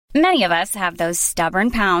Many of us have those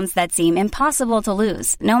stubborn pounds that seem impossible to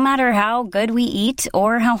lose, no matter how good we eat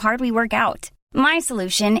or how hard we work out. My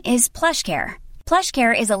solution is PlushCare.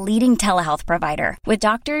 PlushCare is a leading telehealth provider with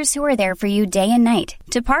doctors who are there for you day and night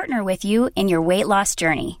to partner with you in your weight loss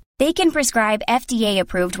journey. They can prescribe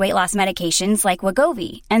FDA-approved weight loss medications like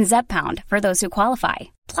Wegovy and Zepbound for those who qualify.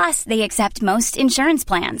 Plus, they accept most insurance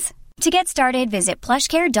plans. To get started, visit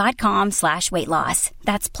plushcare.com/weightloss.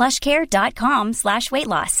 That's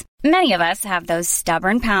plushcare.com/weightloss. Many of us have those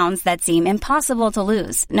stubborn pounds that seem impossible to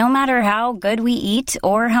lose, no matter how good we eat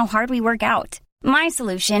or how hard we work out. My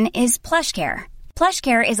solution is PlushCare.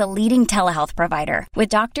 PlushCare is a leading telehealth provider with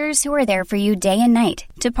doctors who are there for you day and night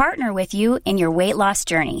to partner with you in your weight loss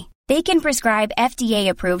journey. They can prescribe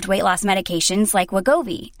FDA-approved weight loss medications like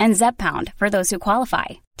Wegovy and Zepbound for those who qualify.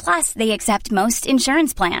 Plus, they accept most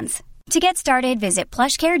insurance plans. To get started, visit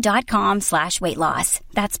plushcare.com/weightloss.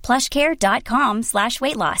 That's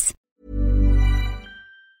plushcare.com/weightloss.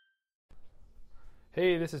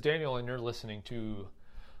 Hey, this is Daniel, and you're listening to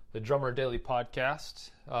the Drummer Daily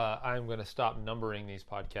Podcast. I'm going to stop numbering these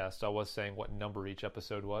podcasts. I was saying what number each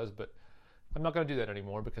episode was, but I'm not going to do that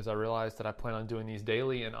anymore because I realized that I plan on doing these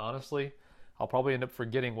daily, and honestly, I'll probably end up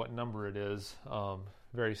forgetting what number it is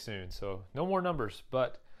very soon. So no more numbers,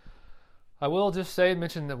 but I will just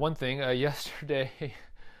mention that one thing. Yesterday,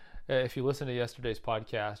 if you listen to yesterday's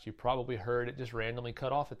podcast, you probably heard it just randomly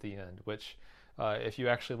cut off at the end, which if you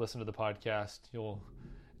actually listen to the podcast, you'll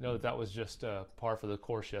know that was just par for the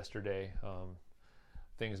course yesterday.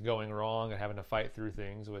 Things going wrong and having to fight through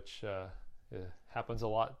things, which happens a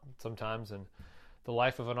lot sometimes in the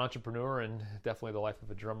life of an entrepreneur and definitely the life of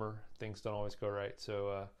a drummer. Things don't always go right.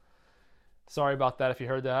 So sorry about that if you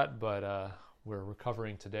heard that, but we're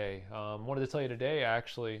recovering today. Wanted to tell you today, I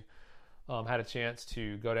actually had a chance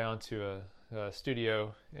to go down to a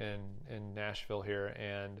studio in Nashville here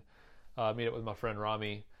and meet up with my friend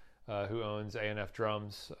Rami, who owns A&F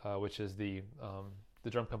Drums, which is the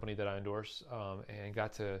drum company that I endorse, and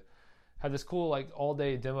got to have this cool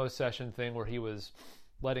all-day demo session thing where he was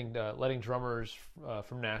letting drummers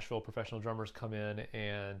from Nashville, professional drummers, come in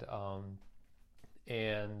and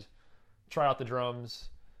try out the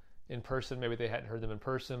drums in person. Maybe they hadn't heard them in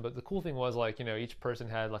person, but the cool thing was each person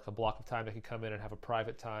had a block of time they could come in and have a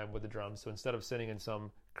private time with the drums. So instead of sitting in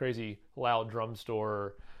some crazy loud drum store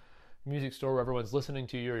or music store where everyone's listening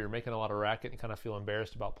to you or you're making a lot of racket and kind of feel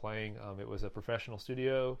embarrassed about playing, it was a professional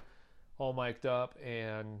studio, all mic'd up,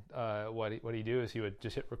 and what he'd do is he would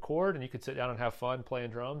just hit record and you could sit down and have fun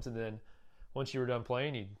playing drums, and then once you were done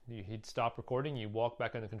playing, he'd stop recording, you walk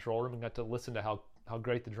back in the control room and got to listen to how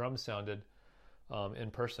great the drums sounded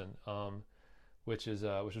in person, which is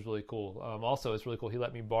really cool. Also, it's really cool. He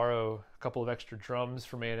let me borrow a couple of extra drums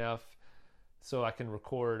from A&F so I can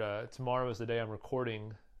record. Tomorrow is the day I'm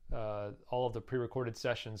recording all of the pre-recorded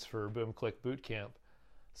sessions for Boom Click Boot Camp.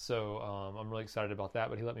 So I'm really excited about that,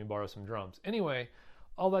 but he let me borrow some drums. Anyway,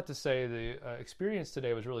 all that to say, the experience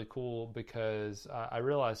today was really cool because I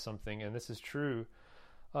realized something, and this is true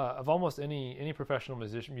of almost any professional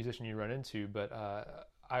musician you run into, but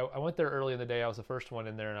I went there early in the day. I was the first one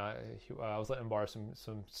in there, and I was letting him borrow some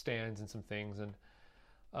stands and some things, and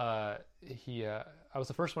I was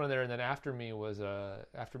the first one in there, and then after me,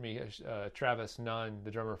 Travis Nunn,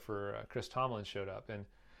 the drummer for Chris Tomlin, showed up, and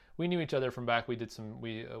we knew each other from back. We did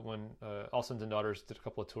when All Sons and Daughters did a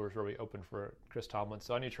couple of tours where we opened for Chris Tomlin,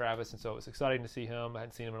 so I knew Travis, and so it was exciting to see him. I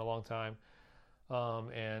hadn't seen him in a long time,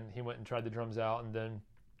 and he went and tried the drums out, and then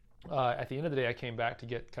at the end of the day, I came back to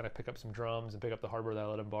pick up some drums and pick up the hardware that I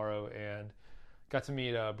let him borrow, and got to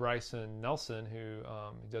meet Bryson Nelson, who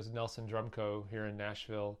does Nelson Drum Co. here in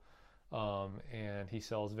Nashville, and he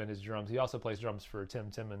sells vintage drums. He also plays drums for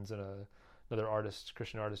Tim Timmons and another artist,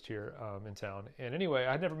 Christian artist here in town. And anyway,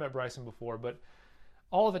 I'd never met Bryson before, but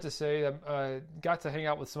all of it to say, I got to hang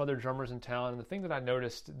out with some other drummers in town, and the thing that I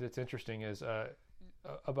noticed that's interesting is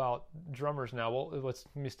about drummers now. Well, let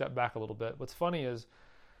me step back a little bit. What's funny is,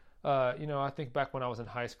 I think back when I was in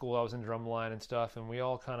high school, I was in drumline and stuff, and we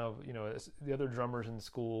all kind of, as the other drummers in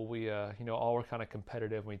school, we, all were kind of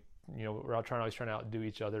competitive. We, we're all always trying to outdo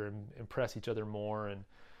each other and impress each other more and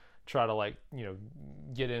try to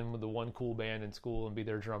get in with the one cool band in school and be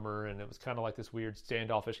their drummer. And it was kind of like this weird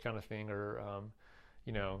standoffish kind of thing, or,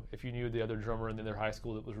 if you knew the other drummer in their high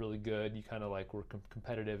school that was really good, you kind of were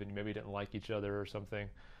competitive and you maybe didn't like each other or something.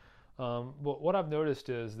 But what I've noticed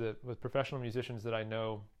is that with professional musicians that I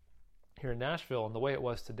know here in Nashville, and the way it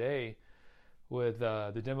was today with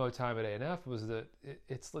the demo time at A&F, was that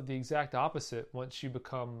it's the exact opposite once you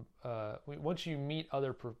meet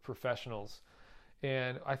other professionals.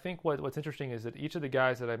 And I think what's interesting is that each of the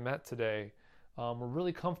guys that I met today, were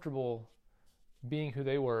really comfortable being who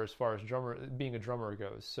they were as far as being a drummer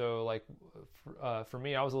goes. So like for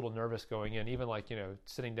me, I was a little nervous going in, even like,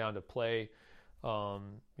 sitting down to play,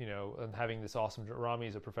 and having this awesome, Rami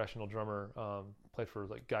is a professional drummer, played for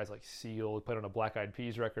like guys like Seal, played on a Black Eyed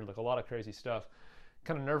Peas record, like a lot of crazy stuff.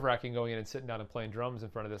 Kind of nerve-wracking going in and sitting down and playing drums in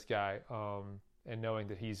front of this guy, and knowing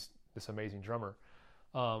that he's this amazing drummer.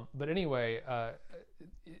 But anyway,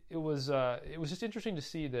 it was just interesting to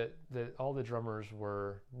see that all the drummers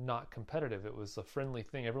were not competitive. It was a friendly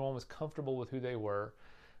thing. Everyone was comfortable with who they were.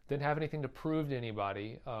 Didn't have anything to prove to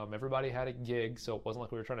anybody. Everybody had a gig, so it wasn't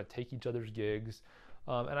like we were trying to take each other's gigs.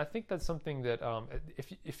 And I think that's something that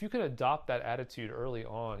if you could adopt that attitude early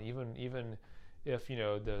on, even if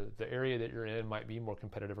the area that you're in might be more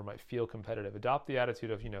competitive or might feel competitive, adopt the attitude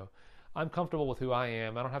of I'm comfortable with who I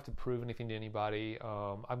am. I don't have to prove anything to anybody.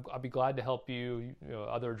 I'll be glad to help you,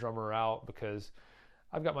 other drummer out, because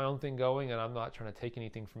I've got my own thing going, and I'm not trying to take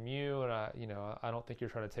anything from you, and I don't think you're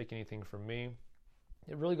trying to take anything from me.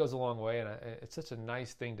 It really goes a long way, and it's such a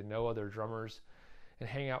nice thing to know other drummers and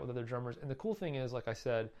hang out with other drummers. And the cool thing is, like I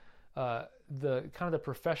said, the kind of the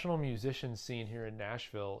professional musician scene here in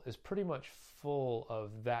Nashville is pretty much full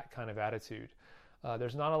of that kind of attitude.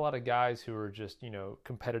 There's not a lot of guys who are just,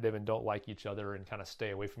 competitive and don't like each other and kind of stay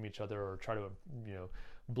away from each other or try to,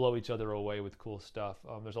 blow each other away with cool stuff.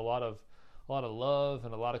 There's a lot of love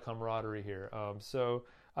and a lot of camaraderie here. So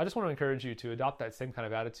I just want to encourage you to adopt that same kind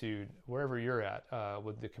of attitude wherever you're at,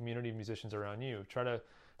 with the community of musicians around you. Try to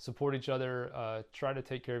support each other. Try to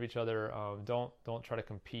take care of each other. Don't try to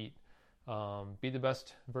compete. Be the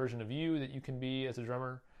best version of you that you can be as a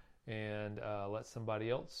drummer, and let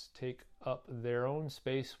somebody else take up their own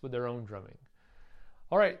space with their own drumming.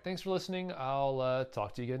 All right, thanks for listening. I'll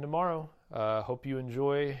talk to you again tomorrow. Hope you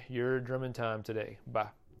enjoy your drumming time today. Bye.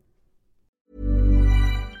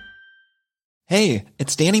 Hey,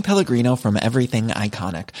 it's Danny Pellegrino from Everything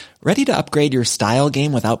Iconic. Ready to upgrade your style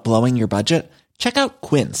game without blowing your budget? Check out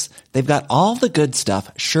Quince. They've got all the good stuff,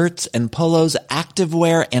 shirts and polos,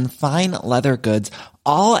 activewear, and fine leather goods,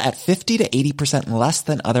 all at 50 to 80% less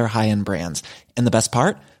than other high-end brands. And the best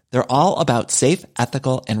part? They're all about safe,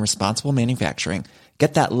 ethical, and responsible manufacturing.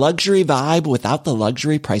 Get that luxury vibe without the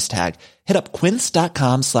luxury price tag. Hit up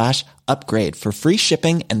quince.com/upgrade for free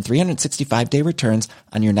shipping and 365-day returns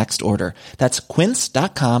on your next order. That's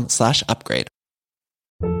quince.com/upgrade.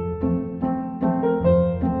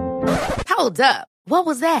 Hold up. What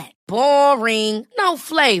was that? Boring. No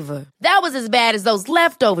flavor. That was as bad as those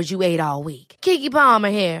leftovers you ate all week. Keke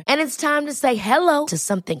Palmer here. And it's time to say hello to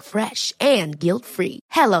something fresh and guilt-free.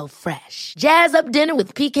 Hello Fresh. Jazz up dinner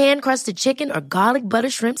with pecan-crusted chicken or garlic butter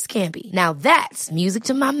shrimp scampi. Now that's music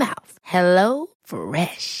to my mouth. Hello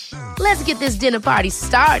Fresh. Let's get this dinner party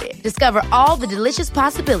started. Discover all the delicious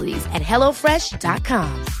possibilities at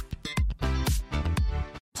HelloFresh.com.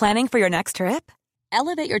 Planning for your next trip?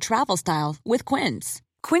 Elevate your travel style with Quince.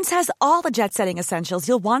 Quince has all the jet-setting essentials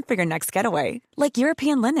you'll want for your next getaway, like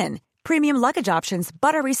European linen, premium luggage options,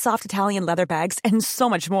 buttery soft Italian leather bags, and so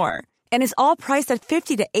much more. And is all priced at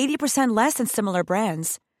 50 to 80% less than similar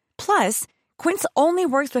brands. Plus, Quince only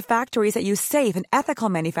works with factories that use safe and ethical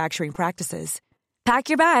manufacturing practices. Pack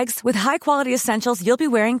your bags with high-quality essentials you'll be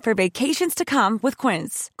wearing for vacations to come with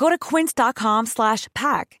Quince. Go to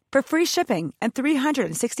quince.com/pack for free shipping and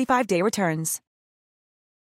 365-day returns.